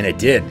 And it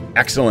did.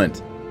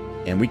 Excellent.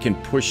 And we can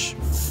push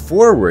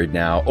forward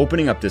now,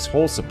 opening up this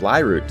whole supply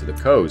route to the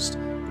coast.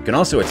 We can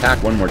also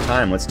attack one more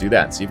time. Let's do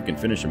that and see if we can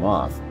finish them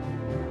off.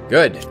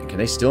 Good. Can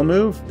they still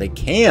move? They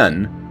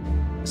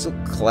can. This will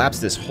collapse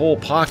this whole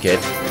pocket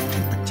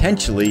and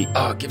potentially...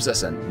 Oh, it gives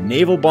us a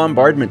naval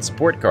bombardment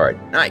support card.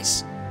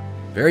 Nice.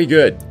 Very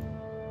good.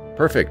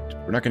 Perfect.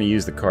 We're not going to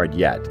use the card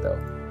yet, though.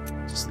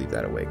 Just leave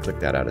that away. Click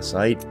that out of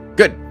sight.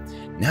 Good.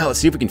 Now let's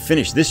see if we can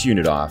finish this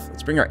unit off.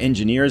 Let's bring our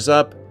engineers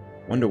up.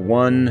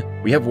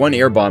 1-to-1. We have one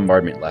air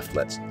bombardment left.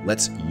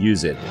 Let's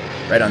use it.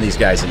 Right on these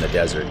guys in the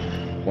desert.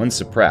 One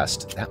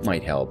suppressed. That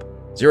might help.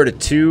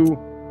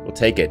 0-to-2. We'll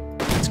take it.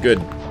 That's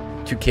good.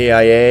 2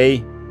 KIA.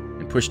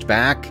 And pushed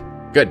back.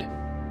 Good.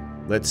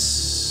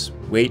 Let's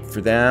wait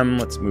for them.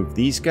 Let's move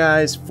these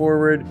guys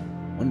forward.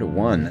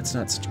 1-to-1. That's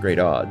not such great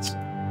odds.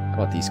 How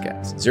about these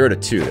guys?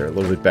 0-to-2. They're a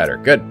little bit better.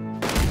 Good.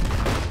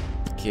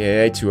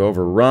 Okay, to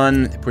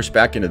overrun. Push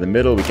back into the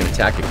middle. We can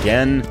attack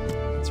again.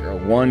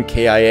 0-1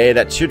 KIA.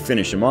 That should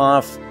finish them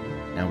off.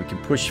 Now we can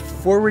push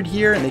forward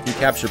here and they can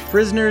capture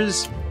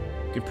prisoners.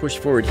 We can push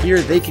forward here.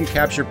 They can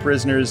capture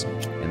prisoners.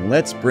 And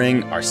let's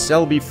bring our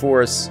Selby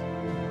force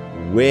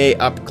way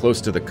up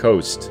close to the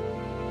coast.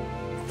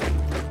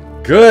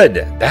 Good.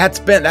 That's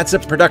a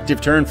productive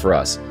turn for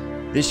us.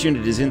 This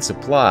unit is in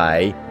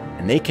supply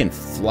and they can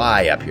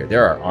fly up here.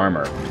 They're our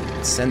armor.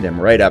 Let's send them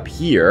right up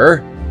here.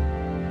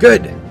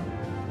 Good.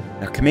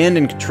 Now command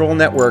and control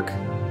network.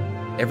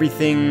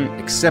 Everything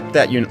except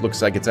that unit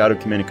looks like it's out of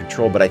command and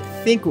control, but I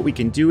think what we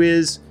can do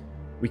is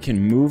we can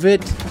move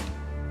it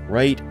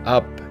right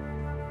up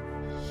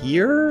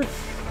here.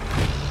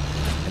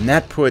 And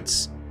that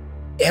puts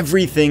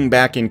everything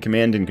back in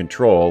command and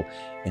control.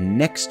 And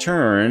next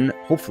turn,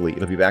 hopefully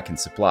it'll be back in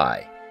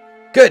supply.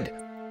 Good.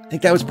 I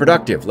think that was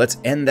productive. Let's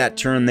end that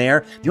turn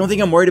there. The only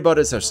thing I'm worried about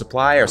is our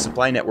supply. Our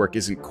supply network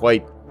isn't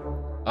quite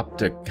up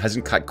to,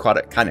 hasn't kind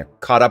of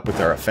caught up with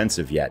our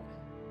offensive yet.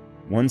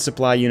 One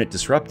supply unit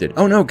disrupted.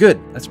 Oh no,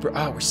 good.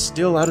 We're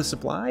still out of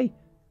supply?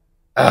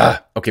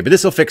 Okay, but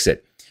this will fix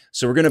it.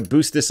 So we're going to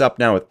boost this up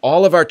now with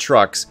all of our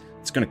trucks.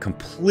 It's going to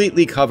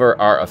completely cover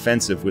our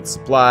offensive with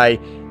supply,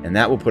 and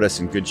that will put us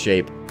in good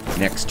shape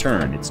next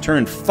turn. It's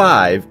turn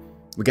 5.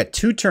 We got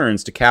 2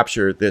 turns to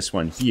capture this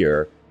one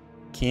here.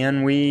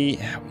 Can we?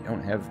 We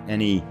don't have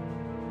any.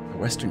 The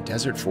Western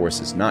Desert Force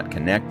is not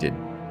connected.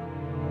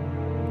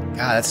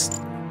 God,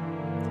 that's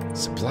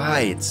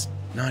supply. It's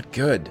not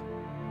good.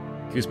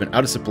 He's been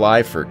out of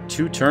supply for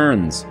 2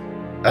 turns.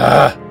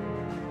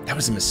 That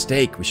was a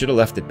mistake. We should have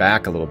left it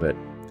back a little bit.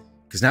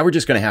 Because now we're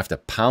just going to have to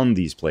pound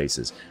these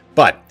places.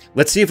 But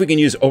let's see if we can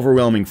use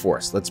overwhelming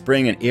force. Let's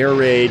bring an air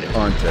raid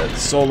onto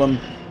Solom.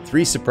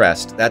 3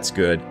 suppressed. That's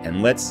good.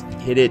 And let's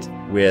hit it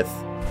with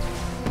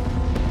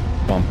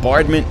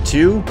bombardment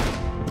 2.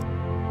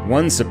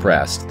 1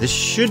 suppressed. This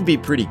should be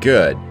pretty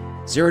good.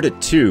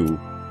 0-to-2.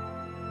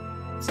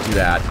 Let's do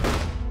that.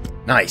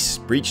 Nice.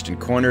 Breached and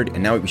cornered.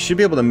 And now we should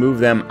be able to move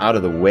them out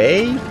of the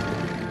way.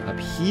 Up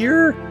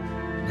here.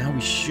 Now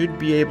we should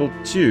be able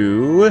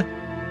to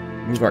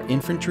move our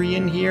infantry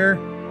in here.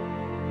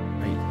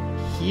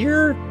 Right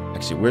here.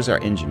 Actually, where's our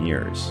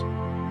engineers?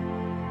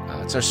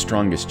 It's our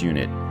strongest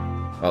unit.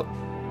 Well,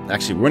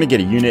 actually, we're going to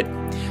get a unit.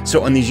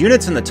 So on these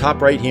units on the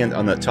top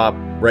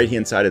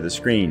right-hand side of the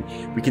screen,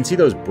 we can see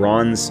those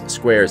bronze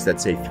squares that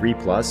say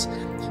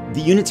 3+.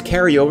 The units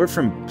carry over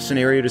from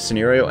scenario to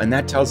scenario, and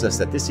that tells us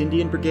that this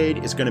Indian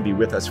Brigade is going to be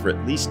with us for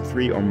at least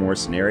 3 or more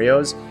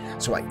scenarios.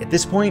 So at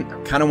this point, I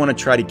kind of want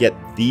to try to get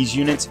these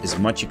units as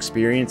much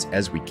experience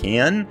as we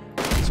can.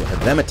 So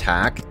have them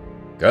attack.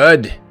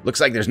 Good. Looks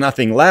like there's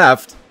nothing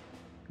left.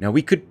 Now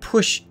we could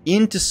push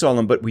into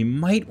Solom, but we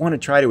might want to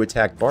try to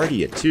attack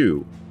Bardia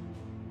too.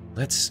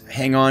 Let's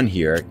hang on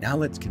here.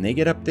 Now can they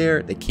get up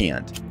there? They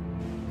can't.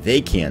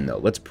 They can though.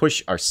 Let's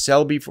push our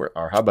Selby for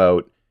our, how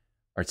about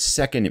our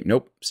second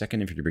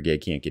infantry brigade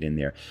can't get in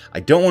there. I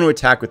don't want to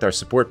attack with our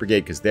support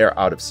brigade because they're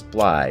out of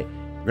supply.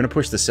 We're going to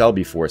push the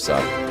Selby force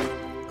up.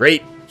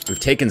 Great. We've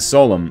taken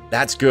Solom.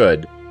 That's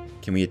good.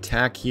 Can we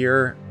attack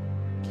here?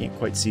 Can't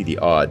quite see the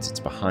odds. It's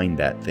behind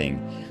that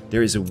thing.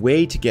 There is a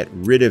way to get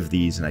rid of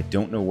these, and I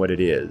don't know what it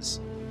is.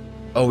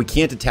 Oh, we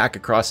can't attack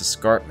across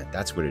escarpment.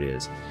 That's what it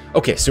is.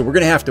 Okay, so we're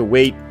going to have to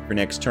wait for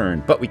next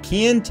turn. But we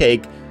can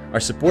take our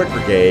support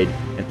brigade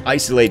and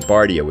isolate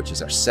Bardia, which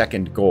is our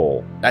second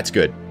goal. That's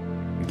good.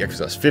 It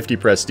gives us 50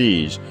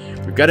 prestige.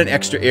 We've got an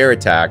extra air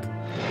attack.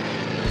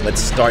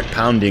 Let's start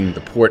pounding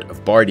the port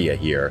of Bardia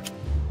here.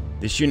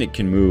 This unit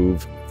can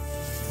move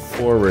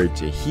forward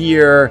to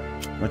here.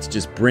 Let's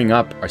just bring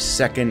up our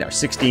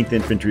 16th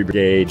Infantry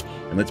Brigade,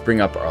 and let's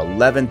bring up our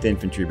 11th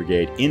Infantry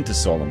Brigade into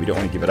Solom. We don't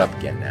want to give it up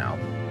again now.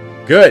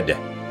 Good.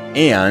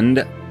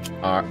 And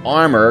our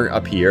armor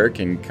up here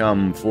can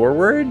come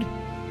forward.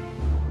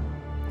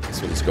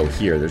 So let's go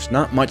here. There's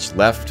not much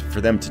left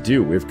for them to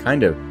do. We've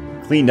kind of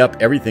cleaned up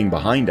everything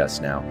behind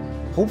us now.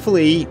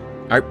 Hopefully,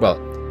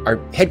 our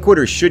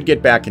headquarters should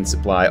get back in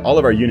supply. All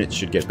of our units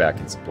should get back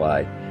in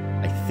supply.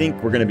 I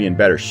think we're going to be in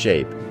better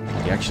shape.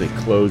 We actually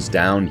close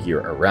down here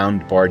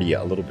around Bardia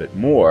a little bit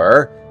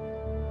more.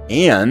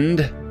 And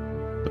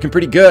looking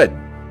pretty good.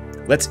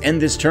 Let's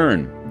end this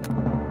turn.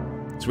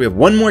 So we have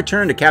one more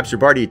turn to capture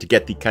Bardia to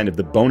get the kind of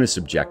the bonus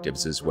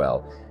objectives as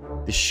well.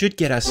 This should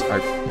get us our...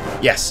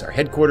 Yes, our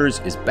headquarters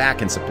is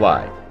back in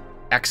supply.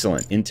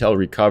 Excellent. Intel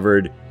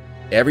recovered.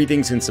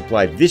 Everything's in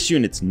supply. This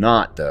unit's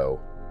not, though.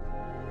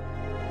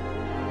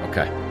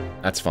 Okay,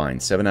 that's fine.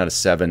 7 out of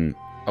 7.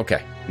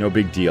 Okay, no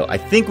big deal. I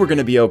think we're going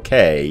to be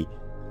okay.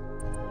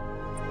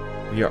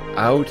 We are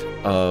out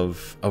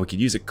of... Oh, we could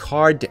use a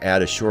card to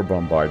add a shore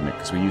bombardment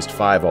because we used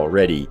 5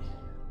 already.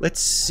 Let's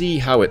see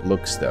how it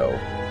looks, though.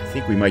 I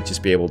think we might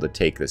just be able to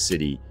take the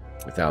city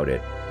without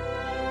it.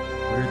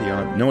 What are the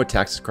odds? No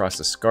attacks across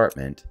the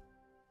escarpment.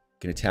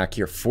 Can attack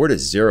here.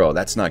 4-0.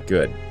 That's not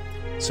good.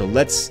 So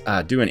let's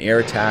do an air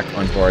attack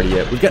on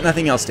Bardia. We've got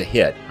nothing else to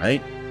hit,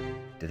 right?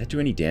 Did that do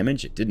any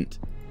damage? It didn't.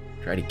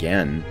 Try it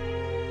again.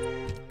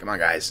 Come on,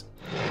 guys.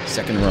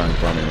 Second run,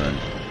 bombing run.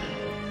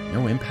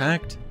 No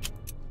impact?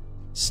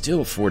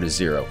 Still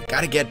 4-0. We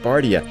gotta get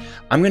Bardia.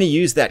 I'm going to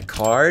use that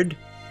card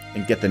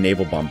and get the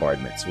naval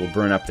bombardment. So we'll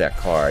burn up that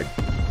card.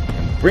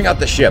 Bring out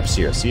the ships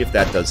here. See if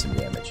that does some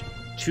damage.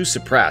 2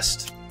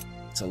 suppressed.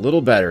 It's a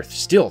little better.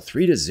 Still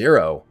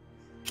 3-0.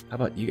 How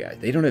about you guys?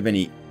 They don't have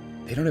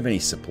any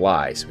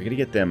supply, so we gotta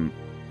get them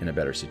in a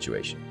better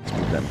situation. Let's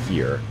move them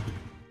here.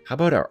 How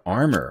about our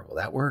armor? Will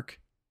that work?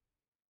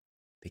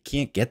 They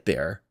can't get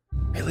there.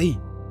 Really?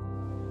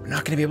 We're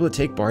not gonna be able to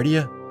take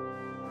Bardia?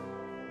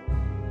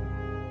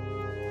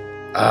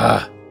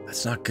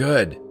 That's not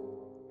good.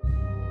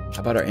 How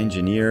about our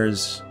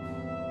engineers?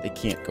 They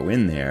can't go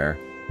in there.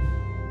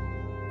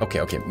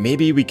 Okay,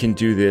 maybe we can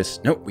do this.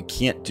 Nope, we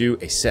can't do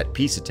a set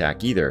piece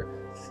attack either.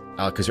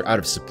 Because they're out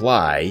of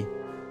supply.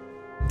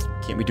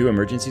 Can't we do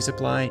emergency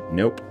supply?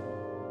 Nope.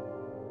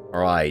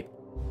 Alright.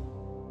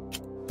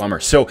 Bummer.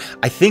 So,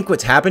 I think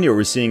what's happened here, what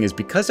we're seeing is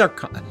because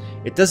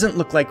it doesn't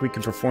look like we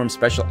can perform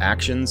special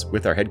actions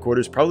with our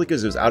headquarters, probably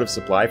because it was out of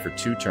supply for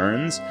 2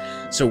 turns.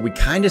 So we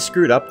kind of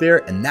screwed up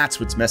there, and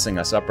that's what's messing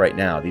us up right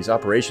now. These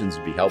operations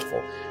would be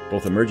helpful.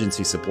 Both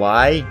emergency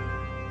supply,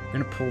 we're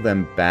going to pull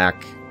them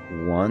back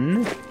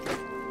 1.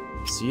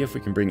 See if we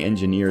can bring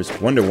engineers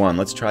 1-1.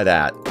 Let's try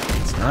that.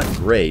 It's not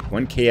great.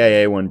 1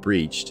 KIA, 1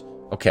 breached.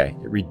 Okay,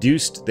 it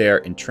reduced their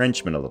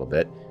entrenchment a little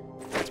bit.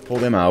 Let's pull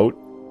them out.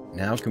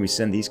 Now, can we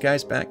send these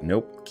guys back?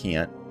 Nope,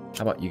 can't.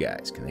 How about you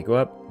guys? Can they go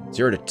up?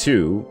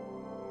 0-2.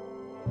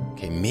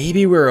 Okay,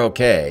 maybe we're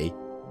okay.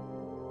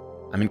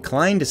 I'm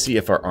inclined to see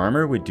if our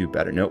armor would do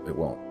better. Nope, it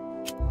won't.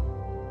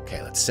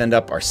 Okay, let's send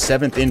up our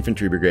 7th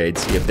Infantry Brigade,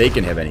 see if they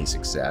can have any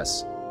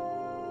success.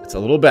 It's a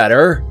little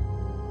better.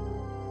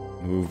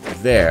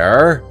 Move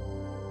there.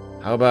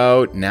 How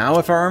about now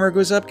if our armor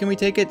goes up, can we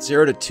take it?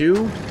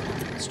 0-2.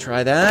 Let's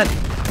try that.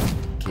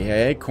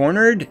 KIA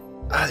cornered.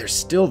 They're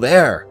still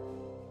there.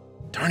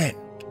 Darn it.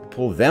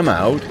 Pull them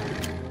out.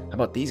 How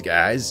about these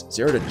guys?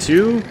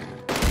 0-2.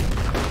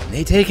 Can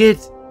they take it?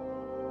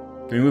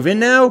 Can we move in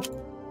now?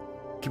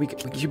 We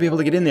should be able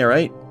to get in there,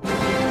 right?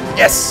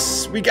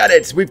 Yes! We got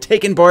it! We've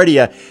taken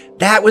Bardia.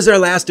 That was our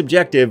last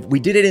objective. We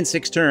did it in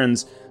 6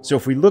 turns. So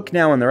if we look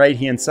now on the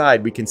right-hand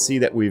side, we can see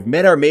that we've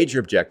met our major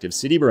objective,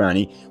 Sidi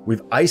Barrani.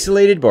 We've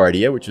isolated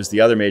Bardia, which was the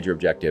other major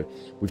objective.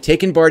 We've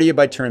taken Bardia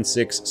by turn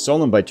 6,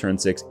 Solon by turn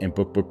 6, and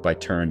Book by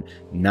turn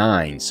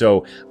 9.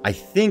 So I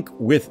think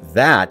with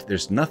that,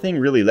 there's nothing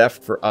really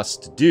left for us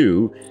to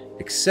do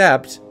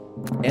except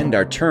end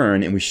our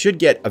turn, and we should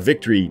get a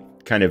victory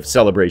kind of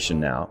celebration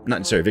now. Not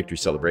necessarily victory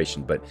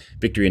celebration, but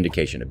victory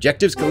indication.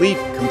 Objectives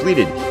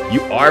completed.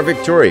 You are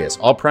victorious.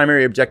 All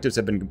primary objectives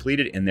have been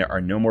completed, and there are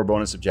no more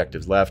bonus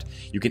objectives left.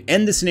 You can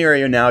end the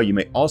scenario now. You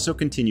may also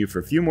continue for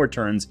a few more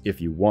turns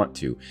if you want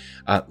to.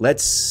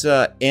 Let's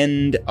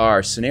end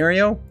our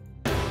scenario.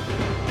 We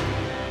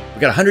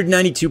got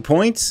 192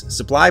 points.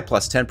 Supply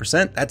plus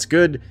 10%. That's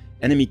good.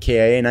 Enemy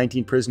KIA,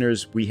 19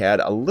 prisoners. We had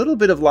a little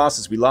bit of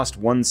losses. We lost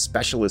 1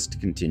 specialist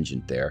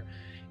contingent there.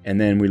 And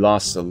then we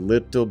lost a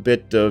little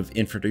bit of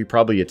infantry,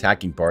 probably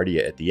attacking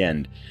Bardia at the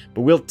end.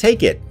 But we'll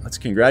take it. Let's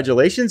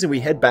congratulations. And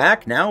we head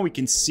back. Now we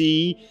can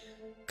see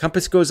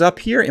compass goes up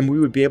here, and we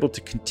would be able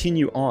to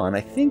continue on. I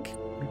think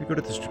maybe go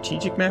to the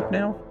strategic map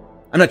now.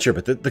 I'm not sure,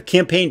 but the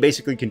campaign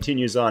basically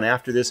continues on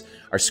after this.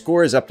 Our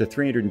score is up to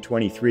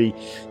 323.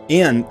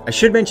 And I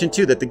should mention,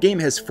 too, that the game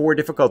has 4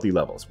 difficulty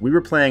levels. We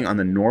were playing on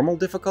the normal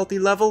difficulty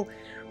level,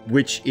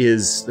 which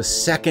is the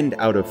 2nd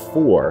out of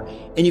 4.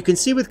 And you can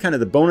see with kind of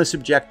the bonus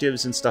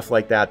objectives and stuff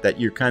like that, that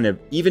you're kind of,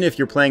 even if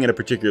you're playing at a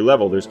particular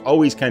level, there's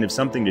always kind of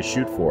something to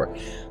shoot for.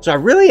 So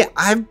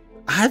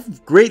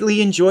I've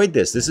greatly enjoyed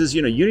this. This is,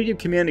 Unity of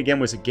Command, again,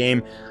 was a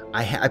game.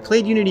 I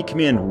played Unity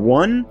Command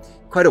 1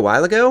 quite a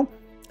while ago,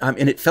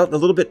 and it felt a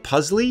little bit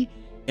puzzly,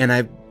 and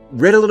I've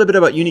read a little bit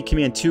about Unity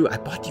Command 2. I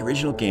bought the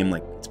original game,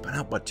 like, it's been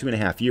out about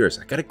 2.5 years.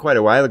 I got it quite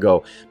a while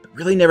ago, but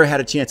really never had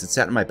a chance. It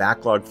sat in my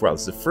backlog for a while.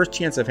 This is the first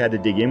chance I've had to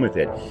dig in with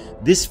it.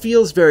 This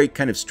feels very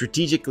kind of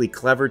strategically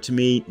clever to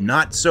me,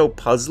 not so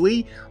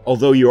puzzly,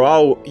 although you're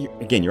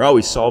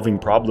always solving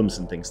problems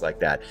and things like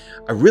that.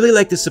 I really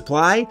like the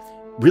supply,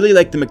 really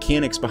like the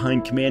mechanics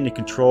behind command and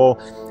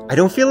control. I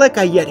don't feel like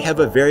I yet have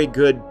a very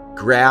good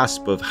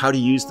grasp of how to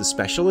use the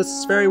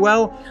specialists very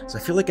well, so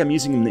I feel like I'm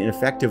using them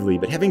ineffectively.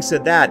 But having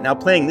said that, now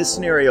playing this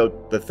scenario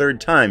the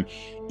third time,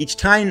 each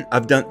time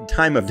I've done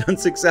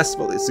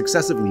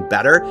successively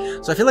better,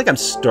 so I feel like I'm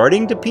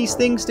starting to piece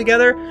things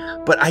together.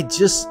 But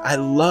I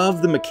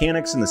love the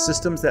mechanics and the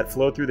systems that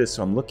flow through this,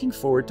 so I'm looking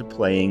forward to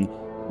playing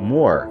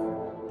more.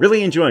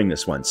 Really enjoying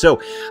this one.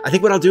 So I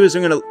think what I'll do is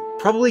I'm going to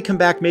probably come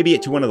back maybe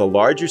to one of the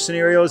larger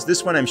scenarios.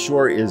 This one I'm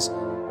sure is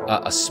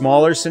a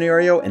smaller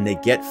scenario, and they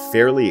get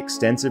fairly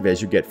extensive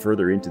as you get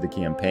further into the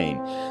campaign.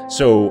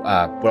 So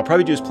what I'll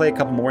probably do is play a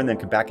couple more and then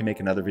come back and make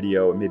another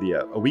video, maybe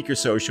a week or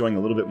so, showing a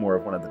little bit more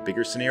of one of the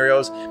bigger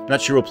scenarios. I'm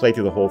not sure we'll play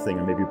through the whole thing,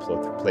 or maybe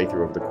we'll play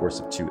through over the course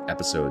of 2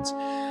 episodes.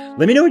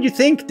 Let me know what you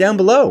think down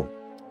below.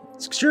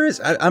 It sure is.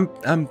 I've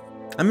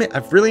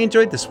really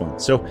enjoyed this one.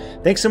 So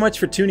thanks so much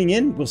for tuning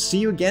in. We'll see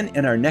you again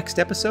in our next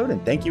episode,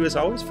 and thank you as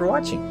always for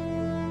watching.